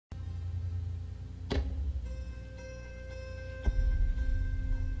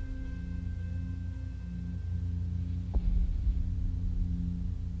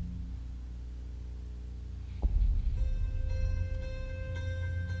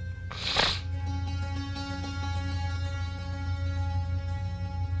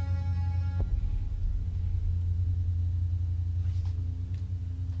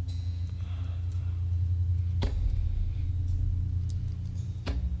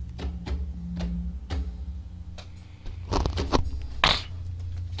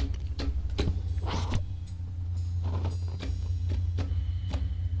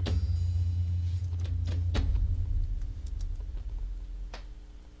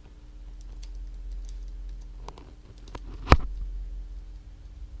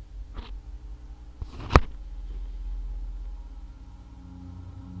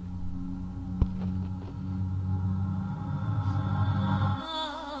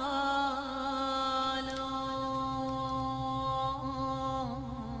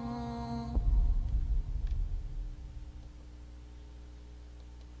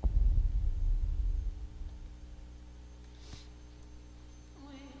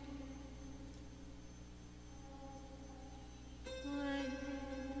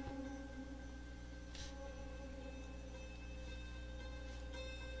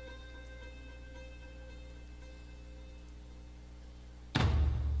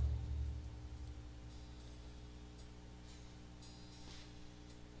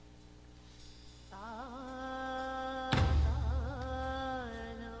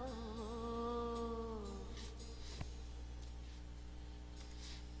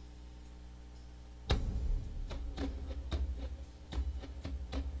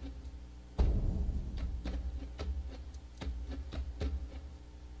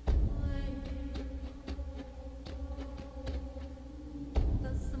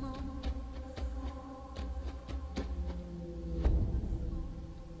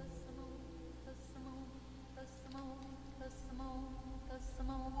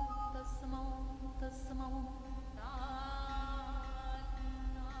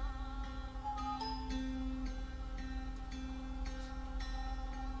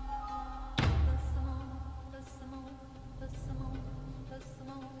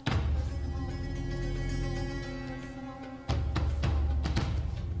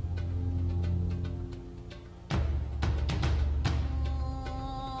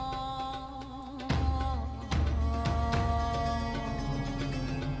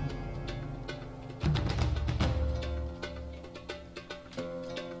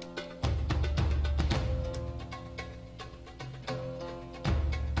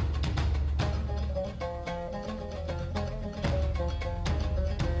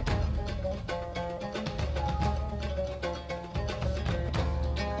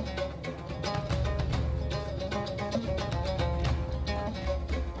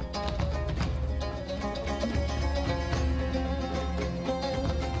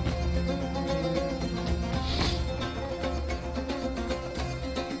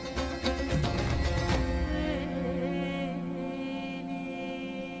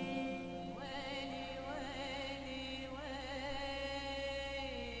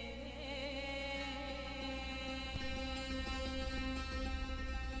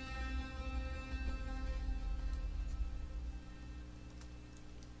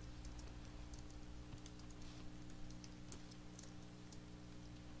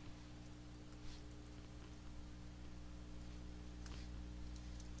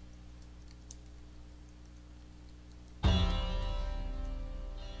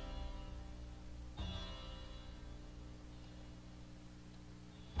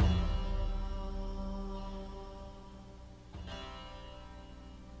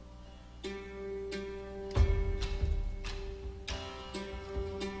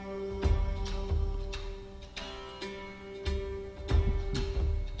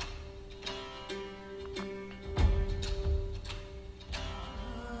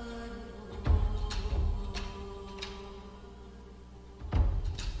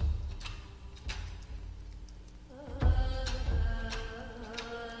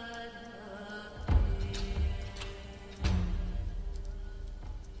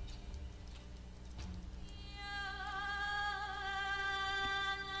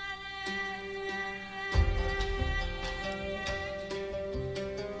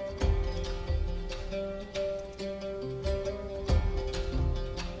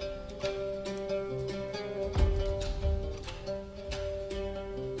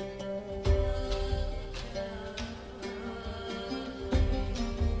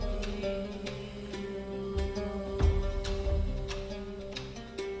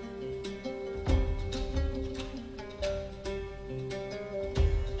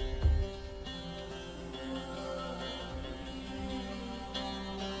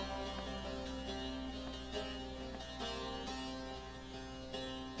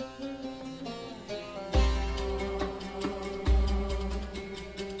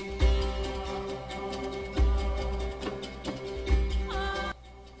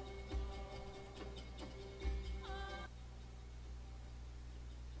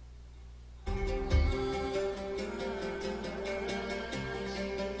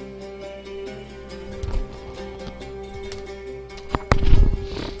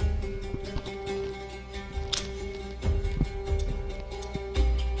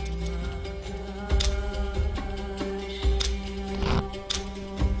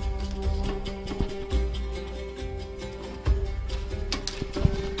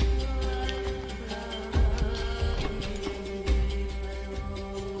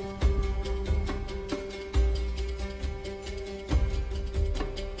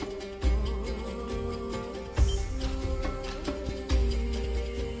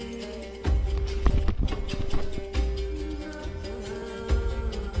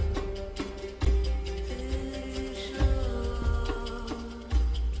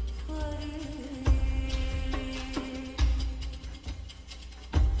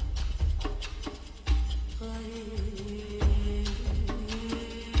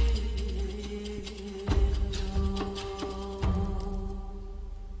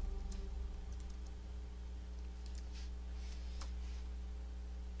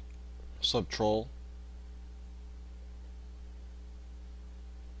What's up, troll?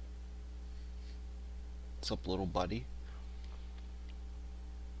 What's up, little buddy?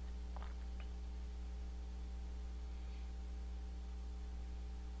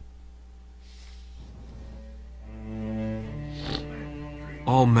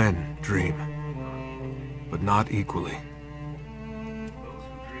 All men dream, but not equally.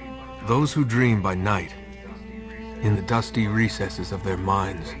 Those who dream by night, in the dusty recesses of their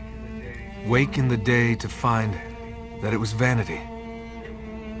minds, wake in the day to find that it was vanity.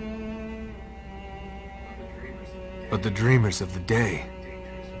 But the dreamers of the day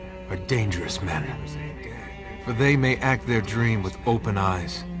are dangerous men, for they may act their dream with open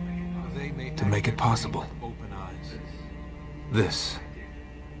eyes to make it possible. This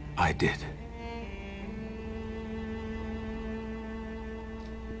I did.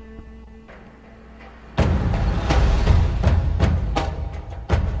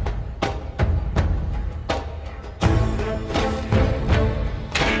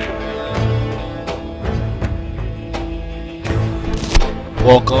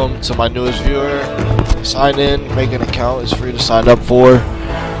 Welcome to my newest viewer. Sign in, make an account. It's free to sign up for.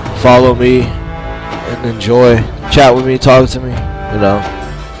 Follow me and enjoy. Chat with me, talk to me. You know,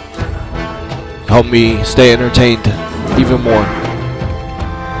 help me stay entertained even more.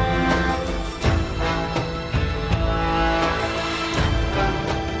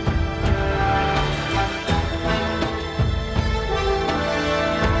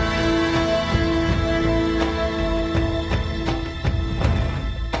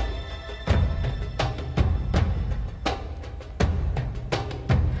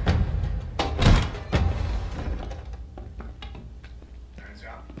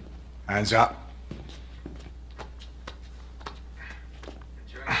 Hands up.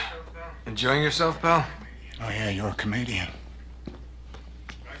 Enjoying yourself, pal? Oh yeah, you're a comedian.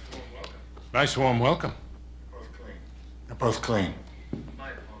 Nice warm welcome. They're both clean.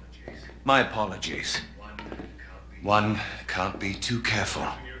 My apologies. One can't be too careful.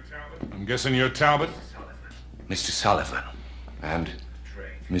 I'm guessing you're Talbot? Mr. Sullivan and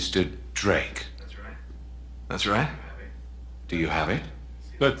Mr. Drake. That's right. Do you have it?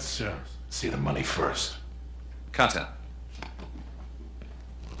 Let's see the money first. Cutter.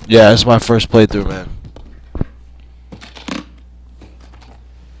 Yeah, it's my first playthrough, man.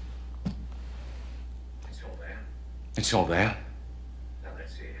 It's all there. Now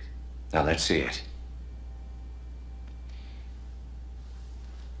let's see it. Now let's see it.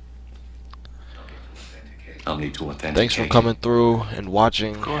 I'll need to authenticate. Thanks for coming through and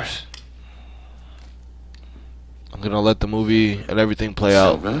watching. Of course. I'm gonna let the movie and everything play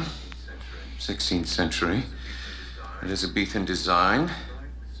out. Silver, 16th century, Elizabethan design,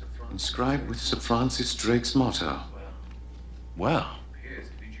 inscribed with Sir Francis Drake's motto. Well,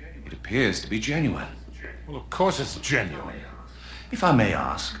 it appears to be genuine. Well, of course it's genuine. If I may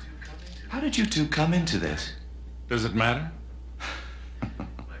ask, how did you two come into this? Does it matter?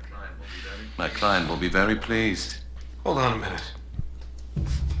 My client will be very pleased. Hold on a minute.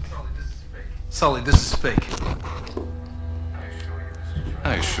 Sully, this is fake.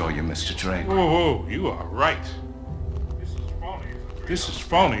 I assure you, Mr. Drake. Whoa, whoa, you are right. This is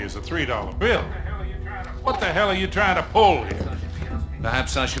phony as a $3 bill. What the hell are you trying to pull here?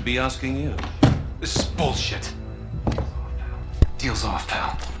 Perhaps I should be asking you. This is bullshit. Deal's off,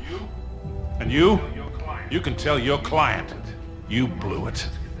 pal. And you? You can tell your client. You blew it.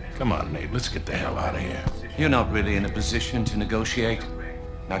 Come on, Nate, let's get the hell out of here. You're not really in a position to negotiate.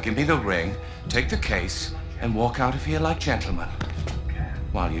 Now give me the ring, take the case, and walk out of here like gentlemen.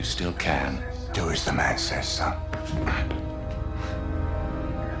 While you still can. Do as the man says, son.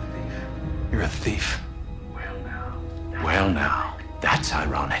 You're a thief. Well now, that's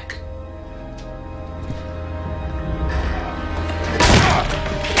ironic.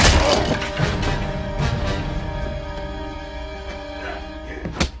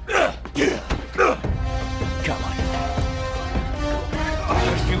 Come on.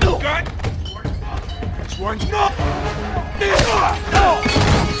 You got? This one's not.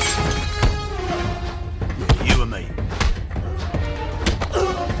 You and me.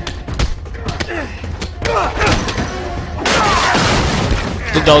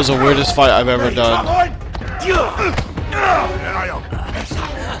 I think that was the weirdest fight I've ever done.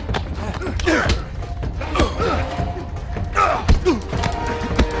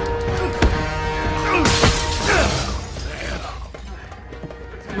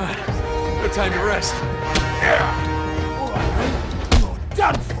 No time to rest. You're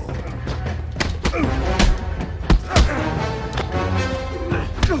done for.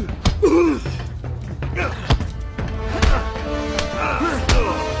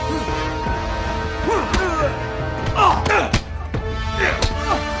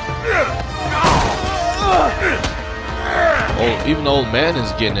 Oh, even the old man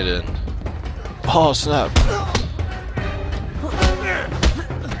is getting it in. Oh, snap.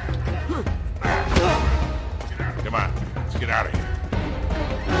 Come on, let's get out of here.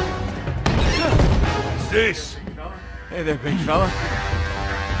 What's this? Hey there, big fella.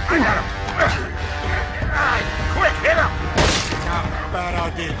 I got him. Quick, hit him! Bad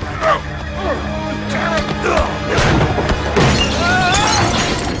idea.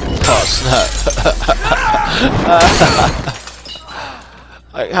 Oh, snap.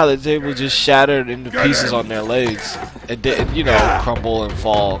 Like how the table just shattered into pieces on their legs. It didn't, you know, crumble and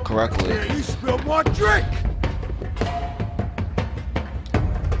fall correctly. You spilled my drink.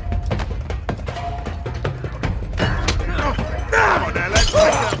 Come on now, let's pick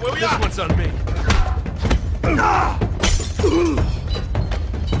up where we This are. one's on me.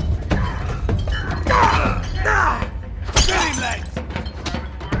 Get him, lads.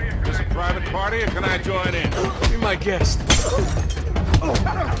 Is this a private party or can I join in? Be my guest.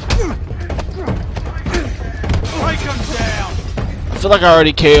 Take him down. I feel like I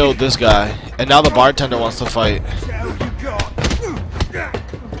already KO'd this guy, and now the bartender wants to fight. Hell you got.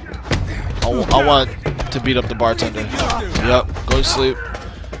 I want to beat up the bartender. Yep, go to sleep.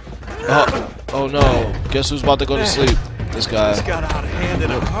 Oh no, guess who's about to go to sleep? This guy. This got out of hand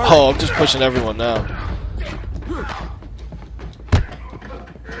in a hurry. Oh, I'm just pushing everyone now.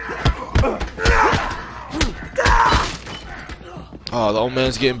 Oh, the old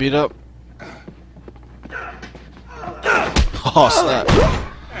man's getting beat up. Oh, snap.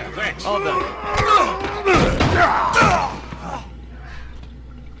 Yeah, thanks. All done.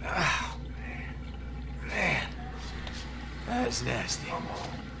 Man, that is nasty.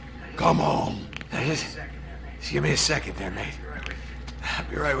 Come on. Just give me a second there, mate. I'll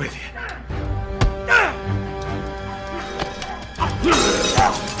be right with you.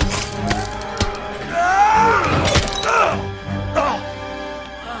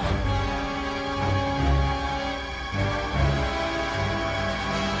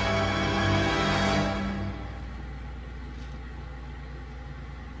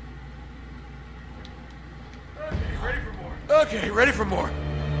 Okay, ready for more.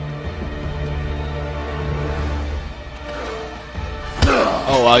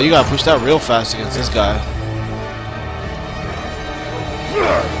 Oh wow, you gotta push that real fast against this guy.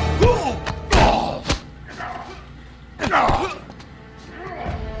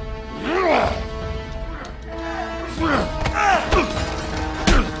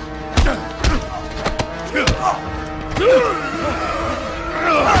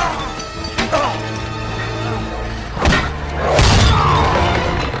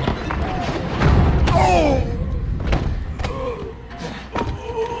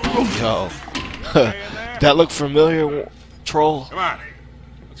 Yo. That look familiar, troll? Come on.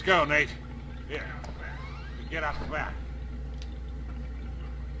 Let's go, Nate. Here. Get out the back.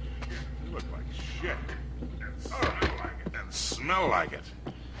 You look like shit. And smell like it.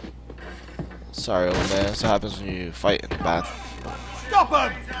 Sorry, old man. That's what happens when you fight in the bath. Stop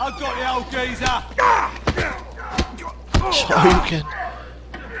him. I've got the old geezer. Show you can.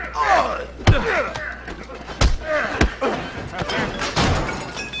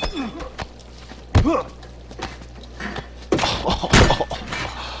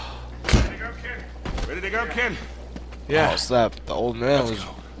 Ready to go, kid? Yeah. Oh, snap. The old man was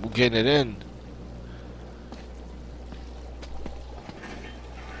getting it in.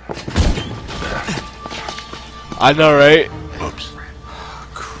 I know, right? Oops.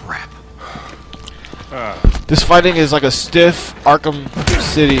 Crap. This fighting is like a stiff Arkham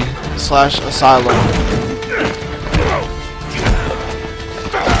City / Asylum.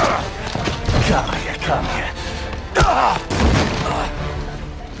 Come here.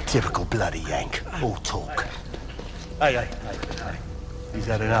 Typical bloody Yank. All talk. Hey. He's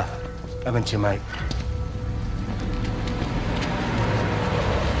had enough, haven't you, mate?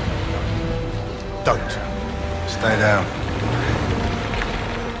 Don't. Stay down.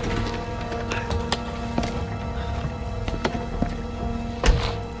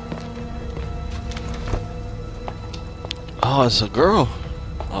 Oh, it's a girl.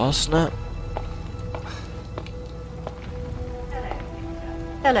 Oh, snap.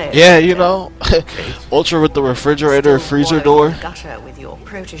 Hello. Yeah, you know, Ultra with the refrigerator, freezer door. Gutter with your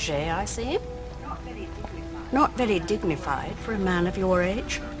protege, I see. Not very dignified for a man of your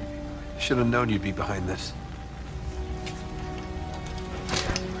age. Should have known you'd be behind this.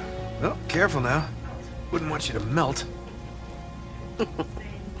 Well, careful now. Wouldn't want you to melt.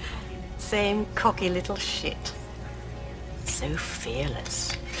 Same cocky little shit. So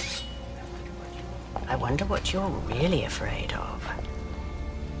fearless. I wonder what you're really afraid of.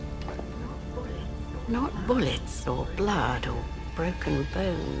 Not bullets or blood or broken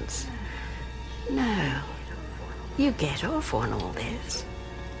bones. No. You get off on all this,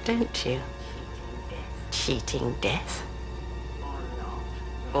 don't you? Cheating death.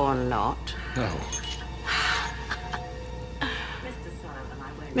 Or not. No.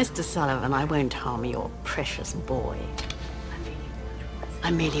 Mr. Sullivan, I won't harm your precious boy.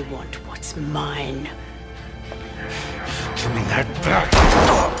 I merely want what's mine. Give me that back.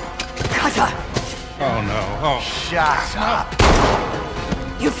 Cutter! Oh, no. Oh. Shut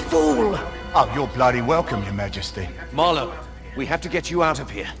up. You fool! Oh, you're bloody welcome, Your Majesty. Marlowe, we have to get you out of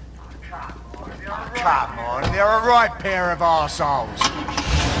here. Come on, they're a right pair of arseholes.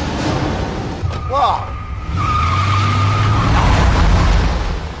 What?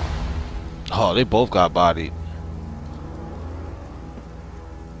 Oh, they both got bodied.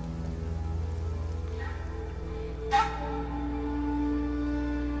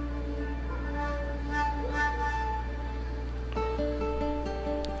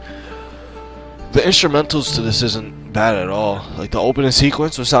 The instrumentals to this isn't bad at all. Like the opening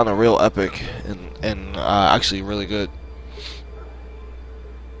sequence was sounding real epic and actually really good.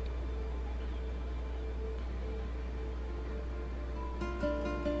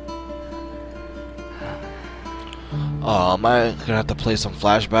 Oh, am I gonna have to play some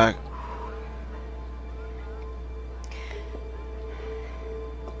flashback?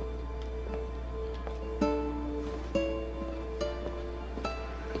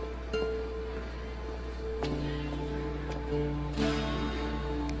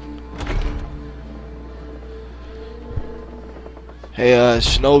 Hey,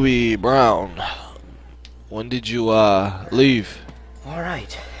 Shinobi Brown, when did you leave? All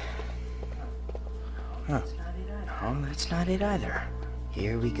right. Huh. No, that's not it either.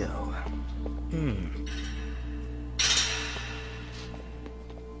 Here we go.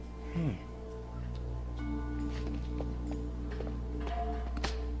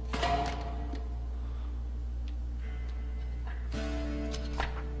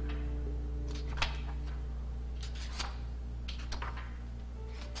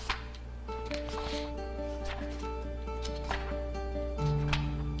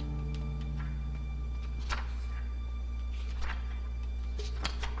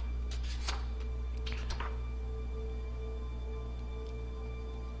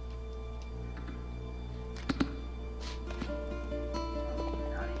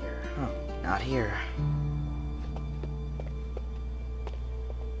 Not here.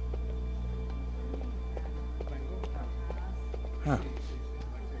 Huh.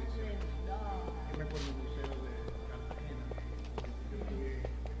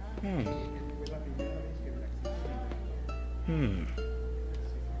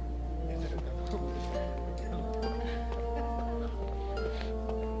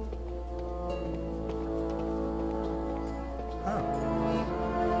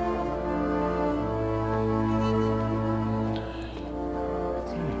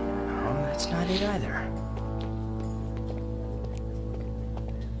 No, that's not it either.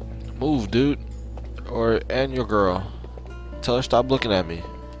 Move, dude. And your girl. Tell her stop looking at me.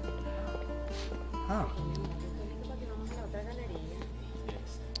 Huh.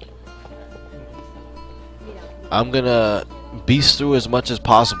 I'm gonna beast through as much as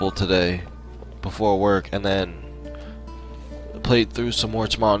possible today before work and then play through some more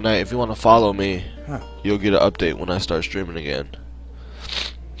tomorrow night. If you want to follow me, you'll get an update when I start streaming again.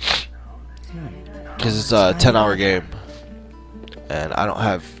 Because it's a 10-hour game. And I don't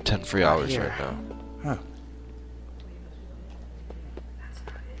have 10 free hours right now. Huh.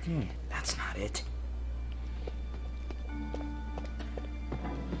 That's not it.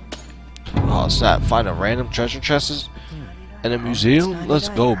 Oh snap, find a random treasure chests in a museum? Let's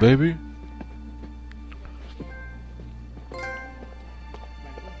go, baby.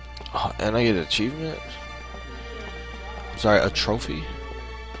 Oh, and I get an achievement? Sorry, a trophy?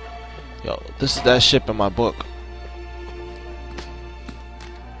 Yo, this is that ship in my book.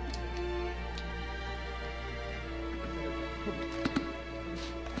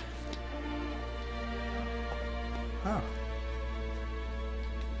 Huh.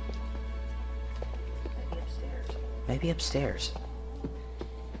 Maybe upstairs.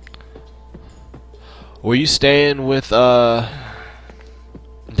 Were you staying with down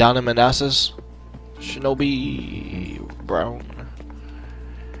in Manassas? Shinobi Brown.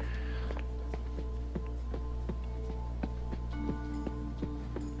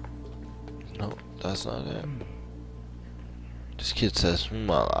 No, that's not it. This kid says,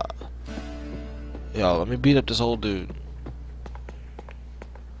 "Mala." Yo, let me beat up this old dude.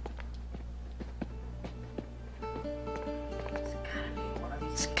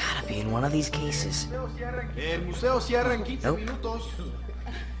 It's gotta Gotta be in one of these cases. El museo cierra en 15 Nope. minutos.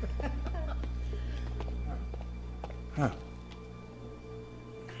 Huh.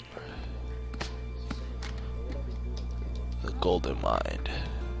 The golden mind.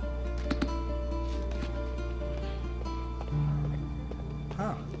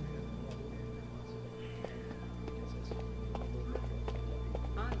 Huh.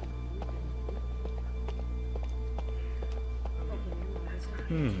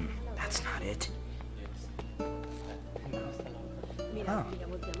 That's not it. Oh,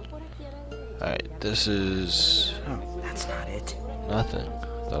 Alright, this is oh, that's not it. nothing.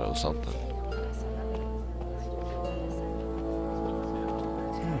 Thought it was something.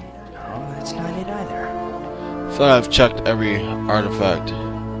 No, that's not it either. I feel like I've checked every artifact.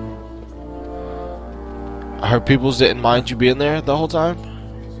 I heard people didn't mind you being there the whole time.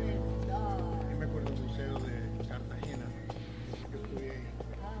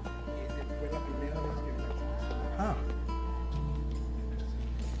 Huh.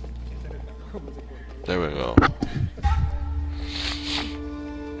 There we go.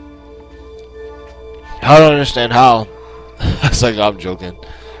 I don't understand how. It's like I'm joking.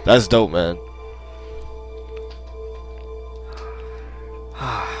 That's dope, man.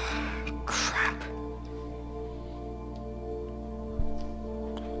 Crap.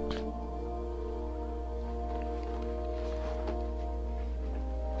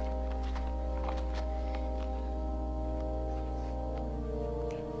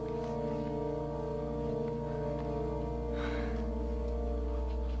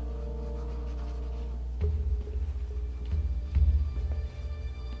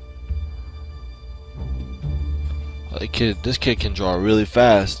 This kid can draw really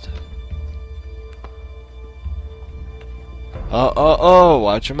fast.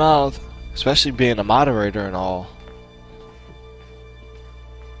 Watch your mouth. Especially being a moderator and all.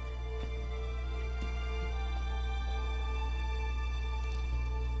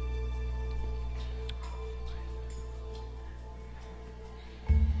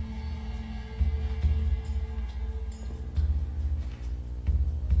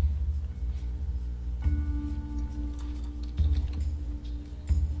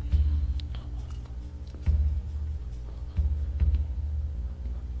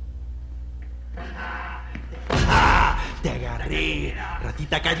 Te agarré,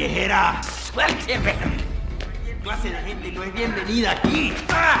 ratita callejera. Suélteme. ¿Qué clase de gente no es bienvenida aquí?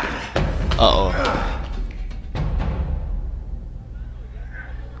 Uh-oh.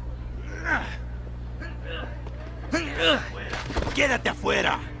 Quédate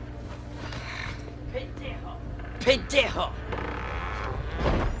afuera. Pendejo!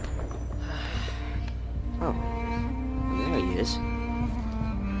 Oh, there he is.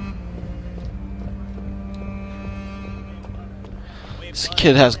 This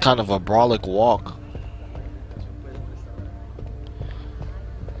kid has kind of a brolic walk.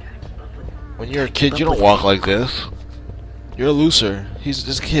 When you're a kid, you don't walk like this. You're a loser.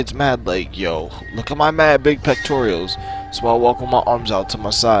 This kid's mad like, yo, look at my mad big pectorials. So I walk with my arms out to my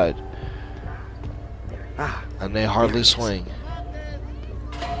side. And they hardly swing.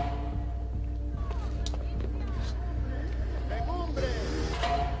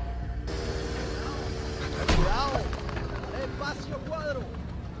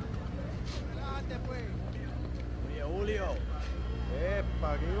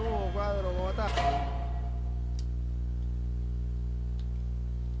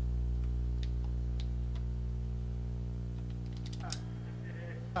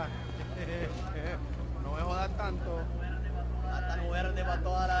 No me jodas tanto. Plátano verde para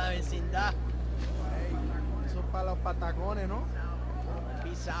toda la vecindad. Eso es para los patacones, ¿no?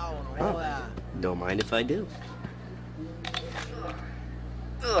 Pisado, no jodas. Don't mind if I do.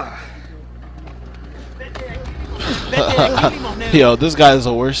 Yo, this guy is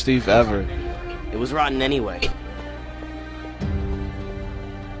the worst thief ever. It was rotten anyway.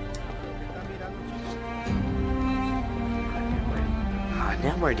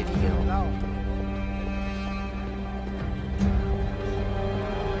 Now where did he go?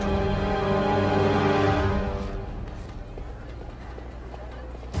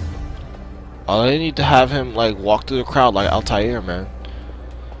 Oh, they need to have him like walk through the crowd like Altair, man.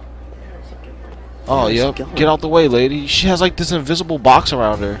 Oh, yep. Get out the way, lady. She has like this invisible box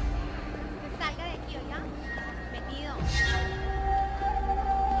around her.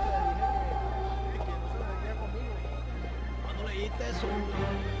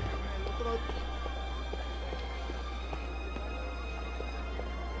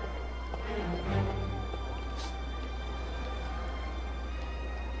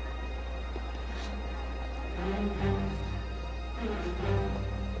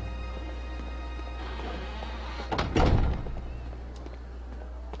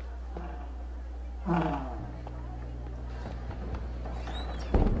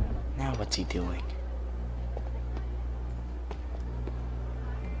 What's he doing?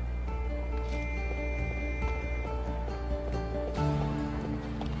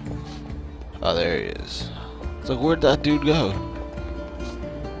 Oh, there he is. It's like, where'd that dude go?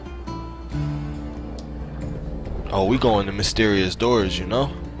 Oh, we going to mysterious doors, you know?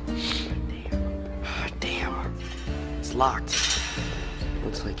 Damn. It's locked.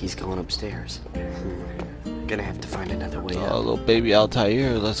 Looks like he's going upstairs. Gonna have to find another way Oh, out. little baby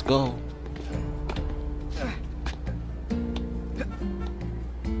Altair, let's go.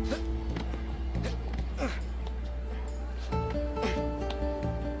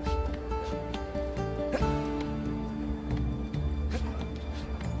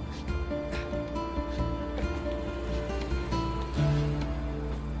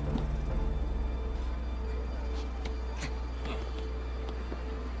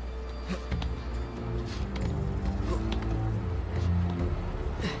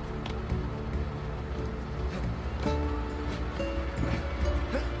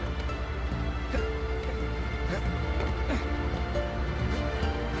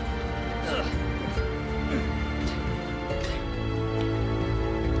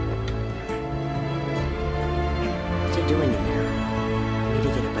 What's he doing in there? I need to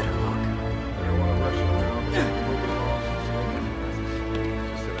get a better look.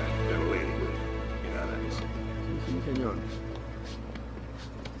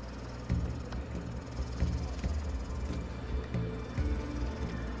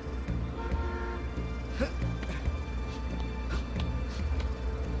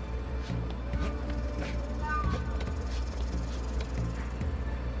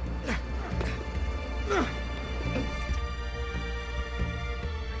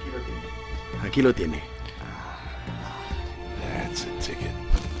 Aquí lo tiene. That's a ticket.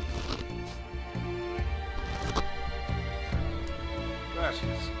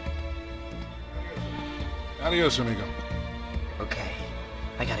 Gracias. Adios, amigo. Okay,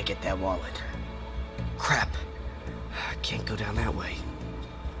 I gotta get that wallet. Crap. I can't go down that way.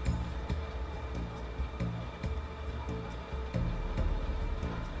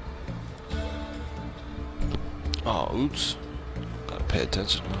 Oh, oops. Gotta pay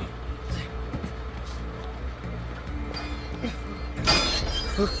attention.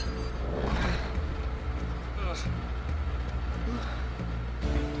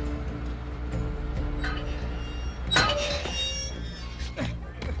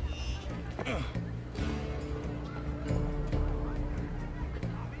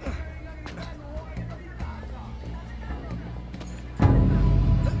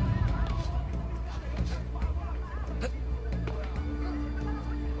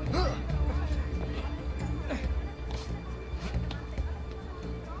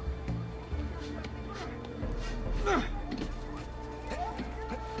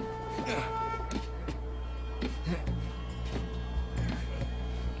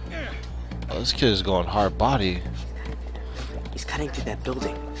 Oh, this kid is going hard body. He's cutting through that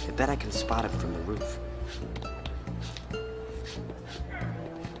building. I bet I can spot him from the roof.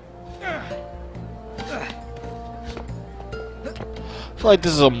 I feel like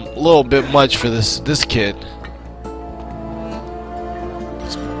this is a little bit much for this kid.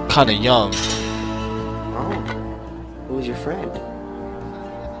 He's kind of young. Oh, who's your friend?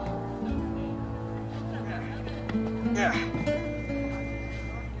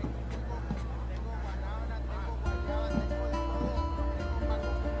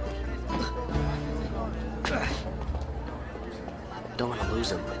 Don't want to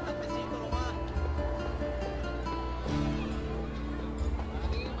lose him.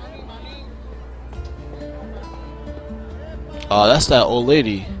 Oh, that's that old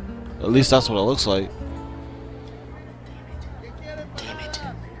lady. At least that's what it looks like. Damn it.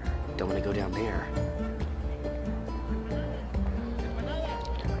 Don't want to go down there.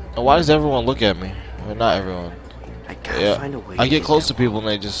 And why does everyone look at me? Well, not everyone. I gotta find a way I to get close that to people wall. and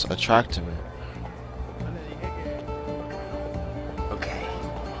they just attract to me. Okay.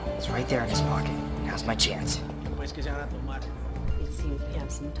 It's right there in his pocket. Now's my chance. It seems we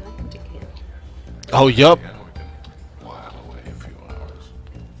have some time to kill. Oh, yup. Yeah, we can while away a few hours.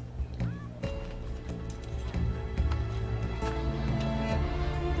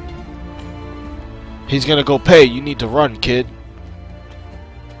 He's gonna go pay. You need to run, kid.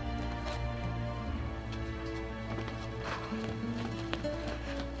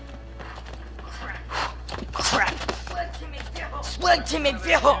 Crap! Split to me,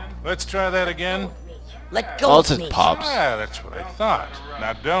 viejo! Let's try that again. Let go Oh, of it's his me. pops. Ah, that's what I thought.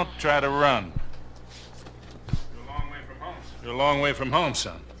 Now don't try to run. You're a long way from home. You're a long way from home,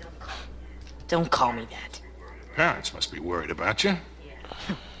 son. Don't call me that. Parents must be worried about you.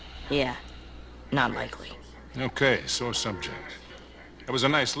 Yeah, not likely. Okay, sore subject. That was a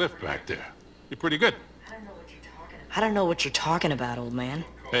nice lift back there. You're pretty good. I don't know what you're talking about, old man.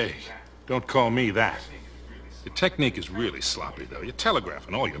 Hey, don't call me that. Your technique is really sloppy, though. You're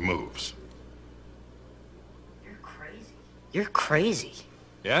telegraphing all your moves. You're crazy.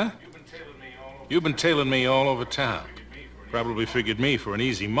 Yeah? You've been tailing me all over town. Probably figured me for an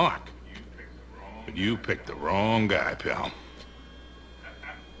easy mark. But you picked the wrong guy, pal.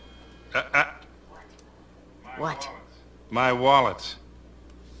 What? My wallet.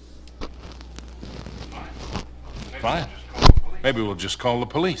 Fine. Maybe we'll just call the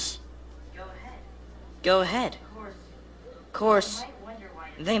police. Go ahead. Of course,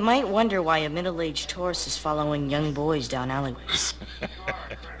 they might wonder why a middle-aged tourist is following young boys down alleyways.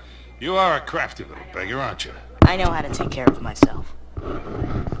 You are a crafty little beggar, aren't you? I know how to take care of myself.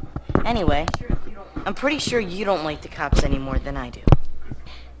 Anyway, I'm pretty sure you don't like the cops any more than I do.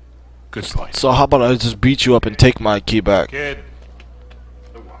 Good point. So how about I just beat you up and take my key back? Kid.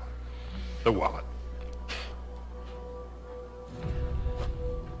 The wallet. The wallet.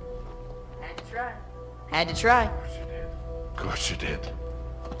 Had to try. Of course you did.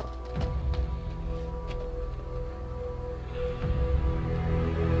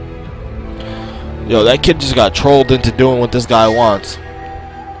 Yo, that kid just got trolled into doing what this guy wants.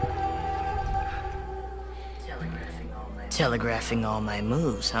 Telegraphing all my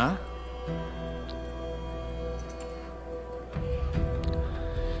moves, huh?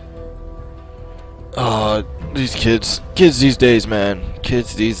 These kids these days, man.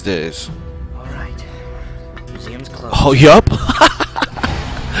 Kids these days. All right. Museum's closed. Oh, yup.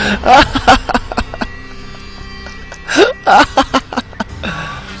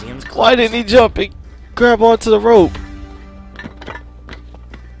 Museum's closed. Why didn't he jump and grab onto the rope?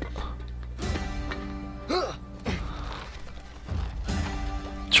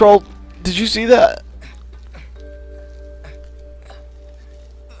 Troll, did you see that?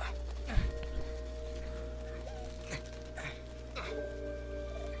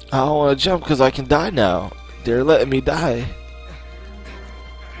 I don't want to jump because I can die now. They're letting me die.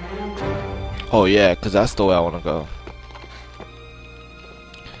 Oh yeah, because that's the way I want to go.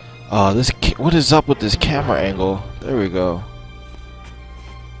 What is up with this camera angle? There we go.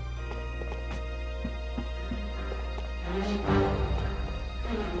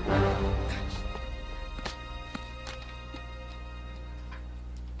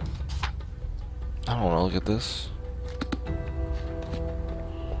 I don't want to look at this.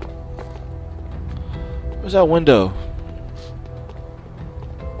 Where's that window?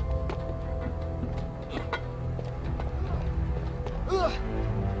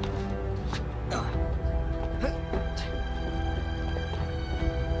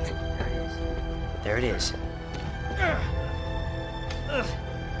 There it is.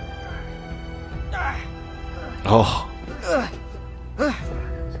 Oh.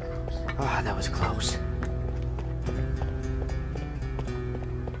 Oh, that was close.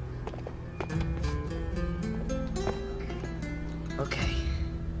 Okay.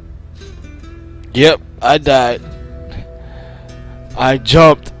 Yep, I died. I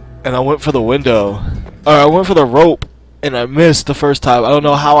jumped and I went for the window. Or I went for the rope and I missed the first time. I don't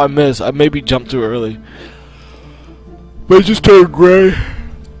know how I missed. I maybe jumped too early. But it just turned gray.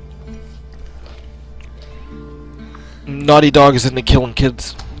 Naughty Dog is into killing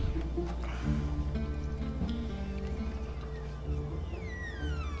kids.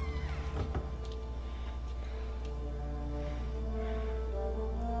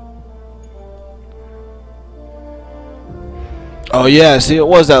 Oh yeah, see, it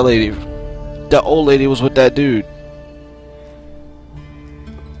was that lady. That old lady was with that dude.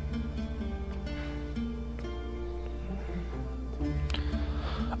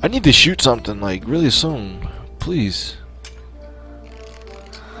 I need to shoot something like really soon, please.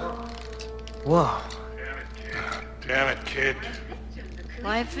 Whoa. Damn it, kid.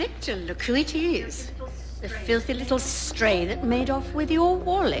 Why, Victor, look who it is. The filthy little stray that made off with your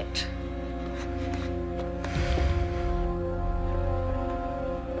wallet.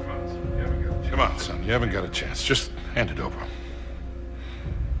 Come on, son. You haven't got a chance. Just hand it over.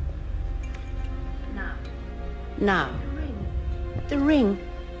 Now, the ring.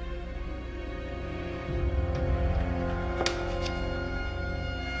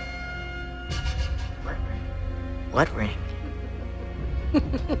 What ring?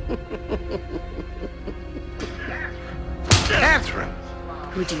 Catherine!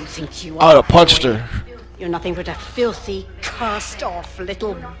 Who do you think you I are? would have punched boy? her. You're nothing but a filthy, cast-off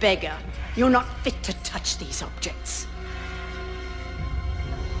little beggar. You're not fit to touch these objects.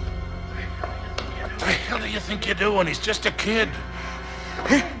 What the hell do you think you're doing? He's just a kid.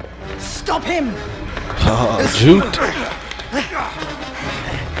 Stop him! Juked.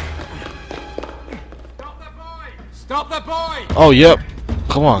 Stop that boy! Oh, yep.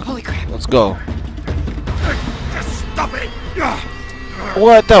 Come on. Holy crap. Let's go. Stop it!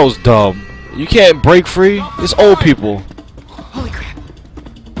 What? That was dumb. You can't break free. It's old people. Holy crap.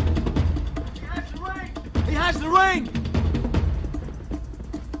 He has the ring!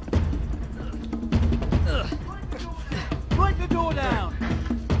 Break the door down!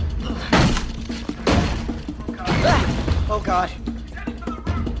 Oh god.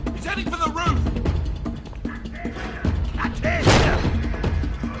 He's heading for the roof!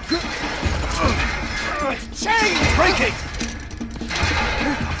 Chain! Breaking!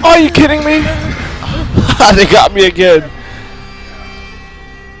 Are you kidding me? They got me again.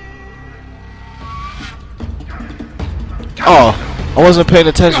 Oh, I wasn't paying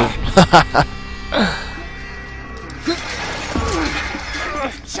attention.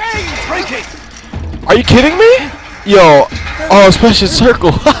 Chain! Breaking! Are you kidding me? Yo, oh, special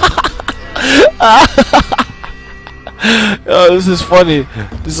circle. Oh, this is funny.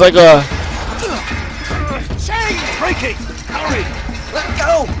 This is like a... Chain! Breaking! Hurry! Let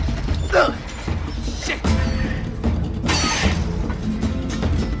go! Shit!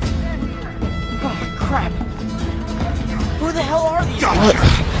 Oh, crap! Who the hell are these? What?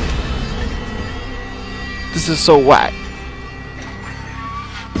 This is so whack.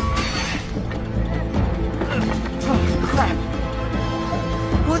 Oh, crap!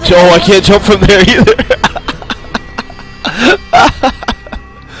 Who the Joe, hell I are can't jump from there either.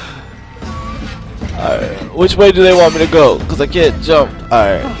 Alright, which way do they want me to go? Because I can't jump.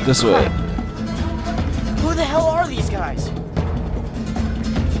 Alright, this way. Who the hell are these guys?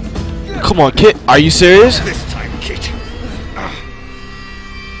 Come on, Kit. Are you serious? This time, Kit.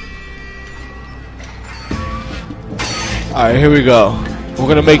 Alright, here we go. We're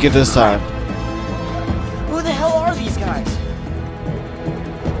gonna make it this time. Who the hell are these guys?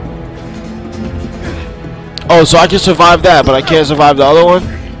 Oh, so I can survive that, but I can't survive the other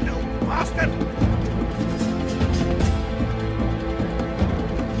one?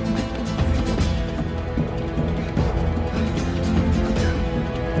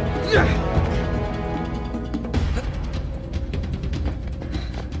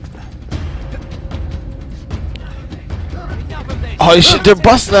 Oh shit, they're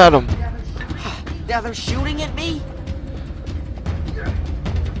busting at him. Now they're shooting at me?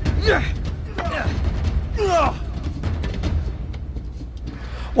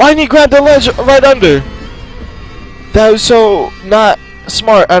 Why didn't he grab the ledge right under? That was so not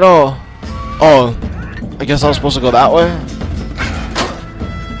smart at all. Oh, I guess I was supposed to go that way?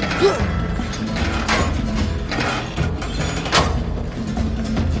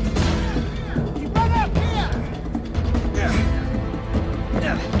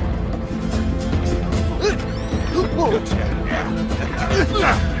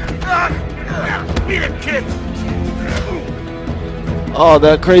 Oh,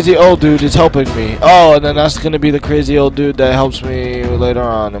 that crazy old dude is helping me. Oh, and then that's gonna be the crazy old dude that helps me later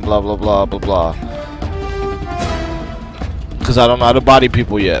on, and blah blah blah blah blah. Cause I don't know how to body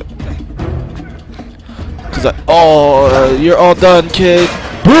people yet. Cause you're all done, kid.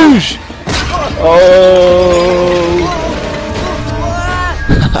 Boosh! Oh.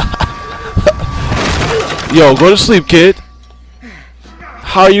 Yo, go to sleep, kid.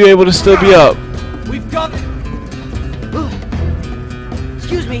 How are you able to still be up? We've got...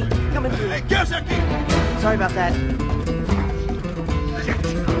 Excuse me, coming through. Sorry about that.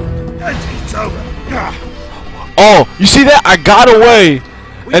 It's over. Oh, you see that? I got away,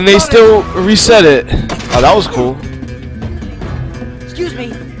 and they still reset it. Oh, that was cool. Excuse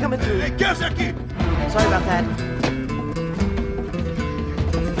me, coming through. Sorry about that.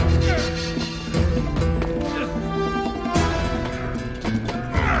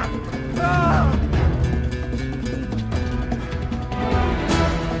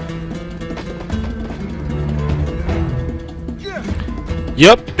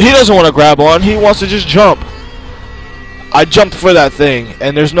 Yep, he doesn't want to grab on. He wants to just jump. I jumped for that thing,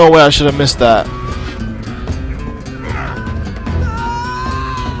 and there's no way I should have missed that.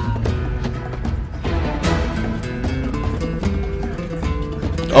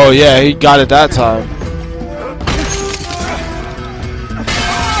 Oh yeah, he got it that time.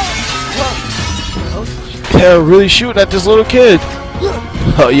 They're really shooting at this little kid.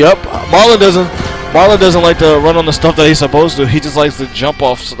 Yep, Marlon doesn't like to run on the stuff that he's supposed to. He just likes to jump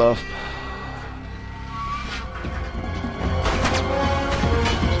off stuff.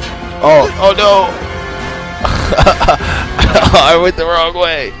 Oh no! I went the wrong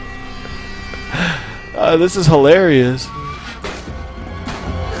way. This is hilarious.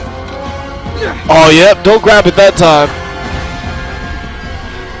 Oh, yep. Don't grab it that time.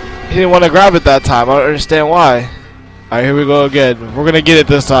 He didn't want to grab it that time. I don't understand why. Alright, here we go again. We're going to get it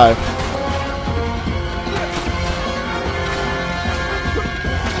this time.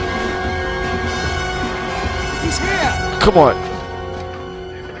 He's here. Come on.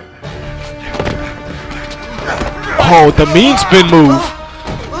 Oh, the mean spin move.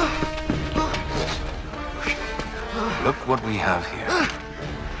 Look what we have here.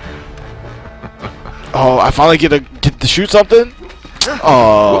 Oh, I finally get to shoot something?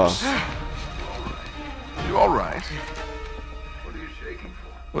 Oh. You all right? What are you shaking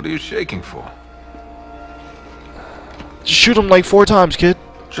for? What are you shaking for? Just shoot him like 4 times, kid.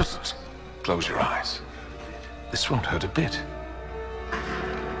 Just close your eyes. This won't hurt a bit.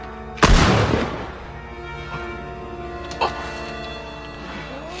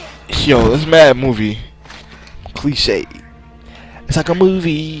 Yo, this mad movie. Cliche. It's like a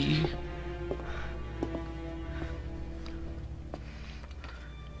movie.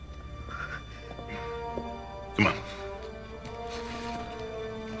 Come on.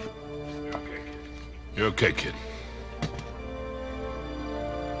 You're okay, kid.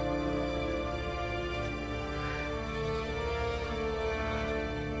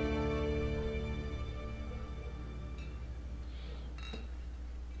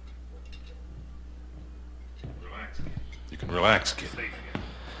 You can relax, kid.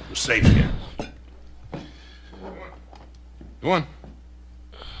 We're safe here. Go on.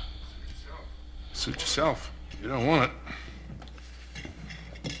 Suit yourself. You don't want it.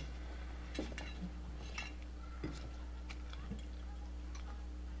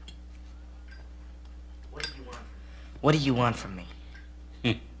 What do you want from me?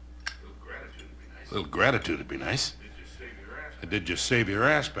 A little gratitude would be nice. I did just save your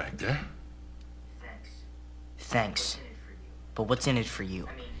ass back there. Thanks. But what's in it for you?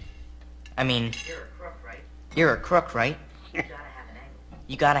 I mean, you're a crook, right?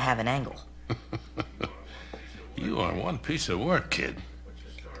 You gotta have an angle. You are one piece of work, kid.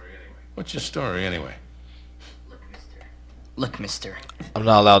 What's your story, anyway? Look, mister. I'm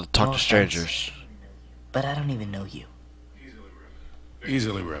not allowed to talk No to offense. strangers. But I don't even know you.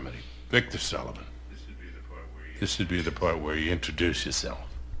 Easily remedied. Victor Sullivan. This would be the part where you introduce yourself.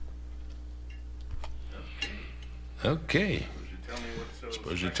 Okay.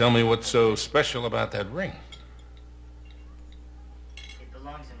 Suppose you tell me what's so special about that ring.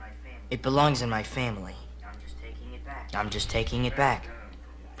 It belongs in my family. I'm just taking it back.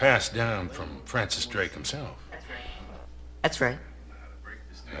 Passed down from Francis Drake himself. That's right.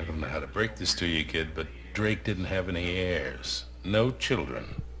 I don't know how to break this to you, kid, but Drake didn't have any heirs. No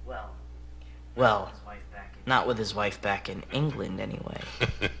children. Well, not with his wife back in England, anyway.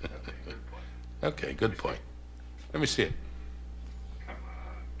 Okay, good point. Let me see it.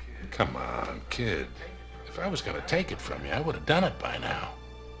 Come on, kid. If I was gonna take it from you, I would have done it by now.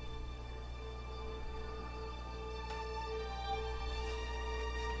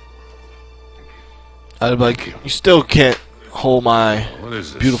 I'd be like, you still can't hold my What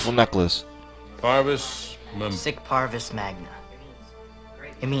is this? beautiful necklace. Parvis Sic Parvis Magna.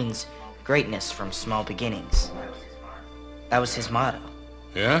 It means greatness from small beginnings. That was his motto.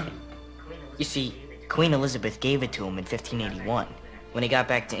 Yeah? You see, Queen Elizabeth gave it to him in 1581, when he got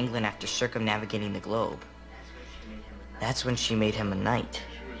back to England after circumnavigating the globe. That's when she made him a knight.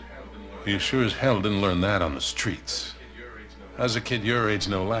 You sure as hell didn't learn that on the streets. How's a kid your age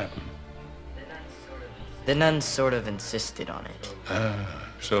know Latin? The nuns sort of insisted on it.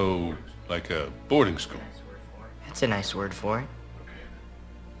 So, like a boarding school. That's a nice word for it.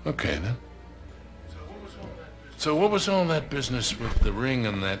 Okay, then. So what was all that business with the ring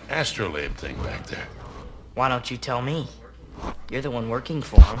and that astrolabe thing back there? Why don't you tell me? You're the one working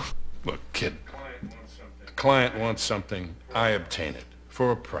for him. Look, kid. A client wants something, I obtain it.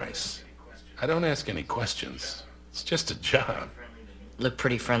 For a price. I don't ask any questions. It's just a job. Look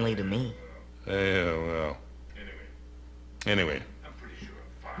pretty friendly to me. Yeah, well. Anyway.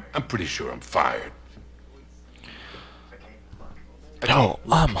 I'm pretty sure I'm fired. Yo,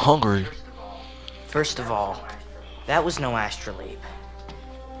 I'm hungry. First of all, that was no astrolabe.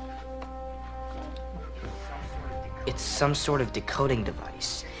 It's some sort of decoding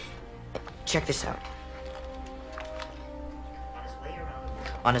device. Check this out.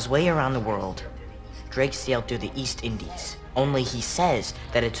 On his way around the world, Drake sailed through the East Indies. Only he says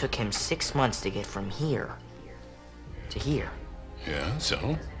that it took him 6 months to get from here to here. Yeah,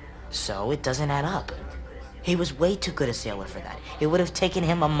 so? So it doesn't add up. He was way too good a sailor for that. It would have taken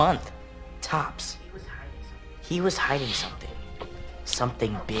him a month. Tops. He was hiding something.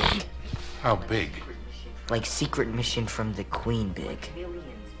 Something big. How big? Like secret mission from the Queen big.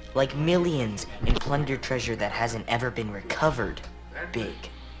 Like millions in plundered treasure that hasn't ever been recovered. Big.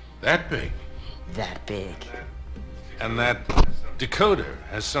 That big? That big. And that decoder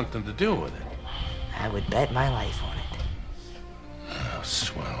has something to do with it? I would bet my life on it. Oh,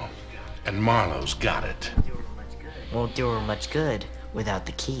 swell. And Marlowe's got it. Won't do her much good without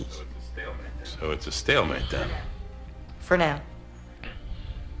the key. So it's a stalemate then? For now.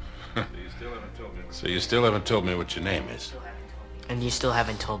 So you still haven't told me what your name is? And you still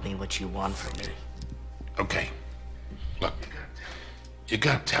haven't told me what you want from me. Okay. Look, you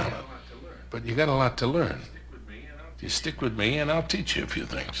got talent, but you got a lot to learn. You stick with me and I'll teach you a few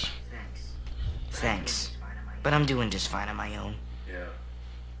things. Thanks. But I'm doing just fine on my own.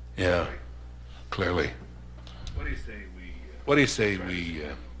 Yeah, clearly. What do you say we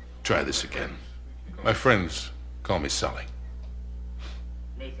try this again? My friends call me Sully.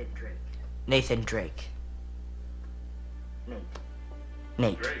 Nathan Drake.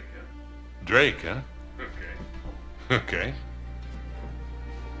 Nate. Drake, huh? Okay.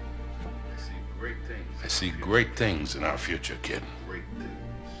 I see great things in our future, kid.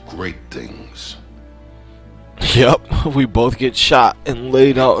 Great things. Yep, we both get shot and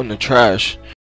laid out in the trash.